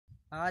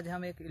आज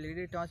हम एक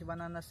एलईडी टॉर्च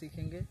बनाना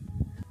सीखेंगे।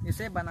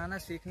 इसे बनाना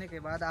सीखने के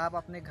बाद आप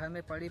अपने घर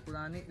में पड़ी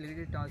पुरानी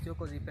एलईडी टॉर्चों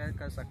को रिपेयर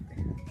कर सकते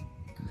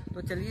हैं।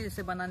 तो चलिए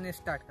इसे बनाने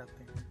स्टार्ट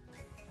करते हैं।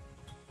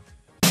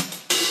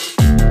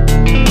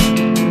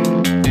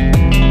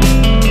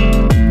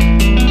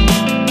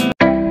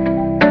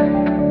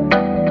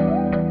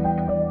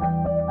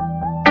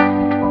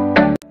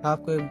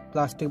 आपको एक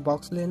प्लास्टिक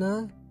बॉक्स लेना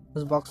है,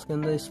 उस बॉक्स के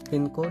अंदर इस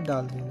पिन को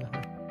डाल देना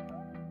है,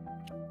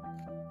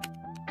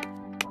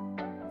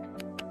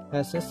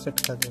 ऐसे सेट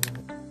कर देना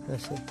है,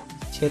 ऐसे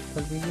छेद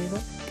कर दीजिएगा।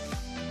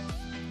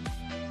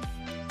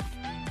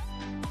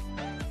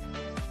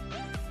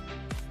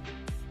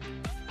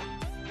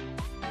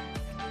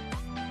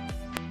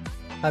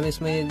 अब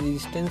इसमें ये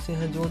रेजिस्टेंस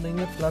यहाँ जोड़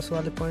देंगे प्लस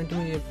वाले पॉइंट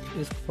में। ये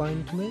इस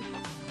पॉइंट में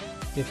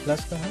ये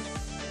प्लस का है।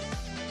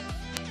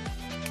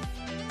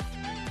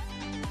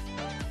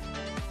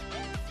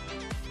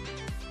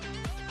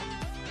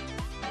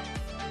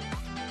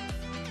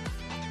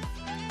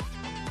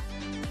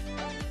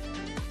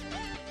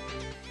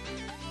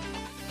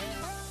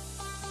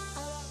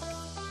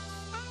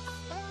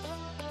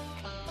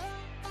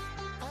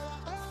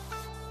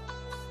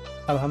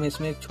 अब हम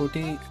इसमें एक छोटी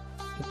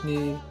इतनी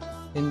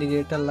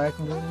इंडिकेटर लाइट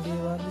जोड़ेंगे,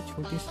 ये वाली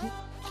छोटी सी।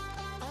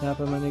 यहाँ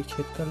पर मैंने एक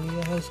छेद कर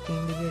लिया है इसकी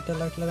इंडिकेटर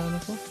लाइट लगाने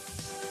को।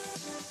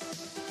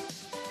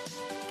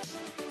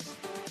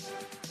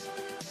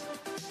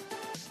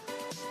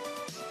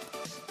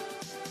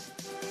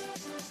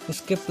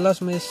 इसके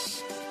प्लस में इस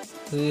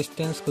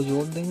रेजिस्टेंस को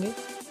जोड़ देंगे।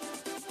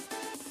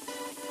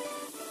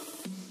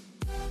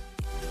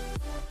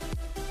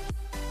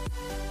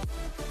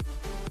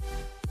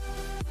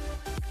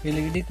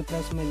 एलईडी के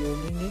प्लस में जोड़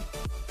देंगे।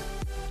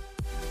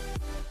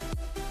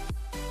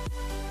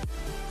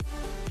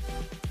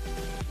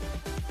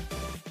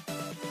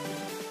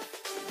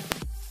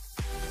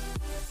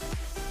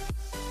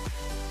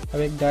 अब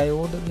एक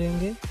डायोड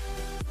लेंगे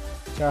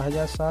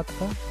 4007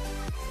 का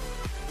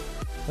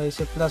और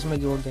इसे प्लस में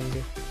जोड़ देंगे।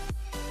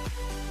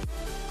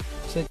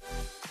 इसे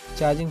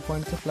चार्जिंग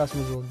पॉइंट के प्लस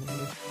में जोड़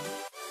देंगे।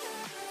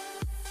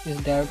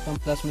 इस डायोड को हम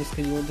प्लस में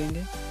इसके जोड़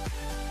देंगे।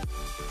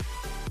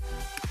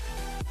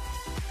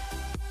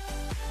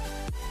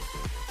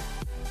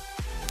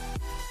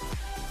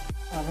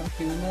 अब हम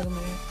ट्यूनर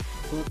में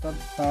दो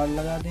तार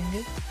लगा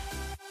देंगे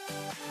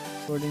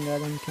सोल्डरिंग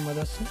आयरन की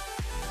मदद से,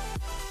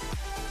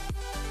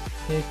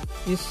 एक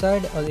इस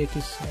साइड और एक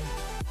इस साइड।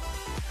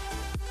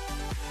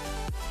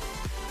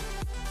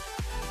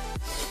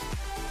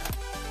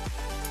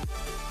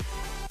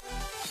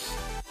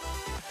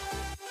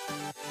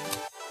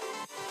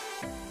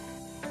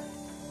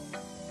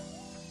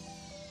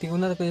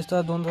 ट्यूनर को इस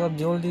तरह दोनों तरफ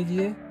जोड़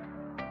दीजिए।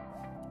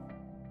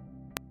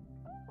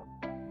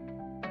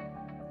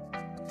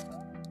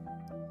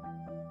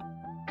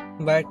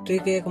 बैटरी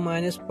के एक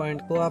माइनस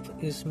पॉइंट को आप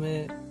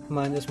इसमें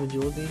माइनस में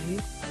जोड़ दीजिए।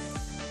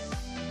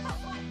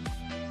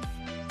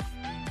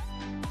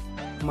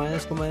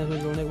 माइनस को माइनस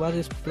में जोड़ने के बाद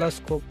इस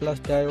प्लस को प्लस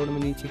डायोड में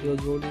नीचे की ओर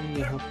जोड़ दीजिए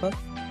यहाँ पर।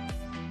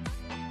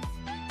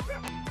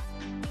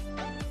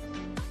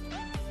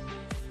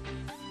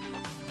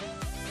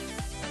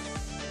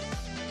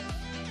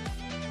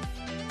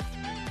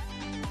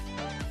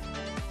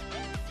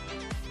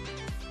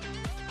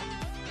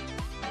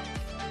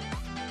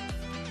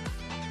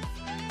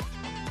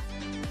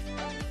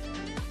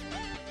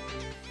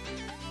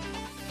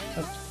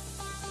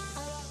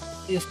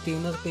 इस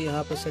ट्यूनर को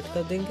यहाँ पर सेट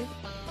कर देंगे।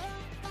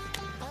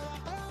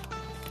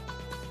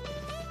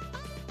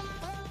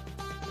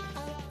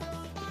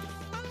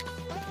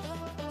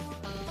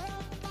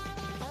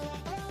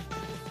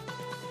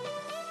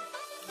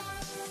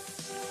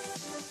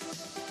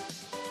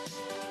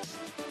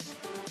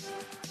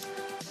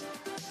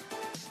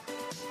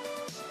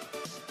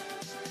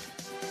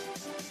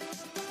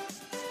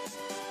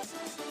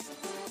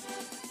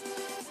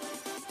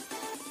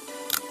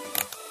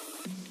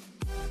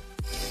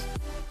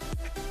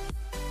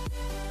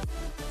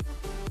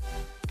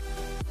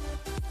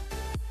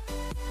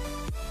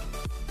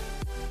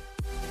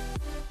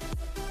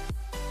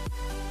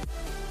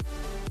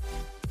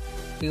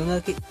 ट्यूनर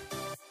की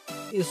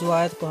इस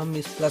वायर को हम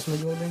इस प्लस में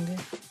जोड़ देंगे।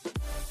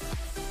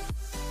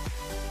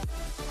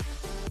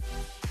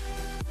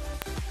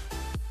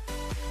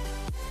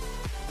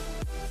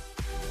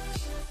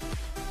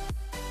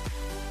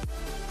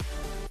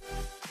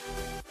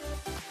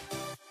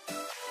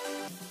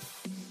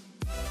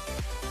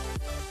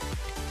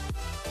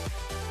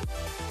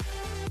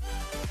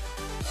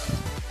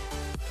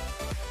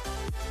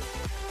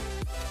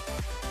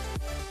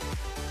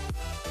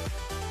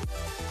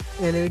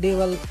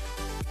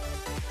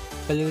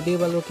 एलईडी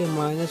बल्ब के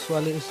माइनस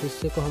वाले इस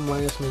हिस्से को हम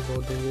माइनस में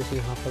जोड़ देंगे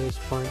यहाँ पर इस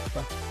पॉइंट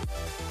पर।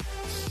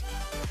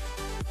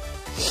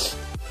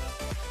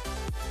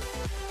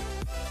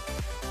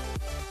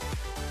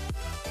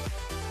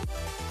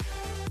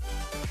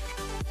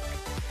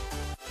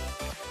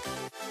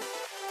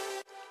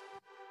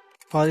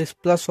 और इस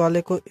प्लस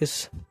वाले को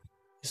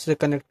इससे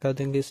कनेक्ट कर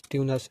देंगे इस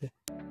ट्यूनर से।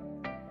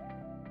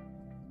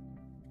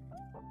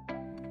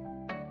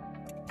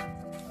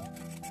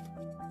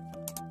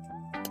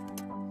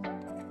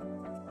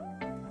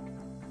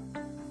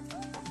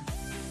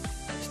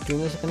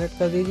 तीनों से कनेक्ट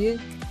कर दीजिए।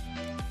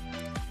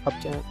 अब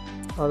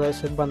चाहे और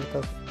ऐसे बंद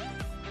कर सकते।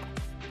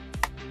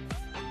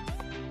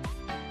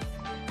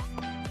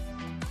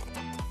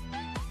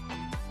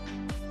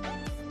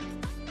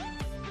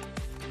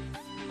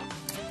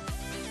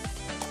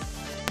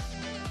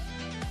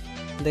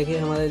 देखिए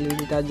हमारा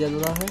LED टॉर्च जल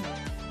रहा है।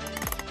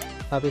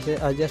 आप इसे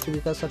एडजस्ट भी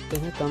कर सकते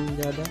हैं कम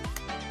ज़्यादा।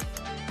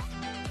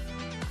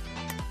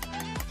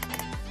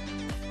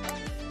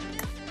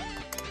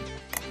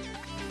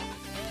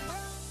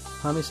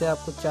 हम इसे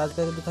आपको चार्ज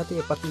करके दिखाते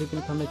हैं। पतली पिन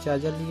का हमने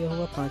चार्जर लिया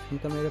हुआ 5 पिन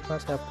का मेरे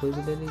पास है, आप कोई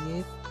भी ले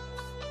लीजिए।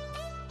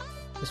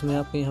 इसमें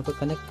आपको यहाँ पर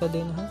कनेक्ट कर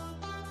देना है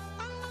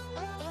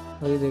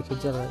और ये देखिए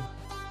जल रहा है।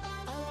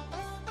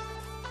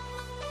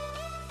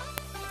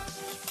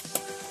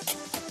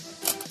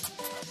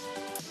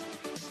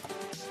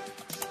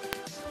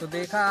 तो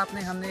देखा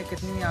आपने हमने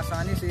कितनी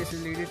आसानी से इस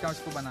LED टॉर्च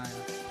को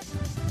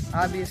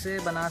बनाया। आप इसे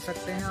बना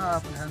सकते हैं और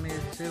आप घर में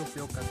इसे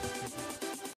उपयोग कर सकते हैं।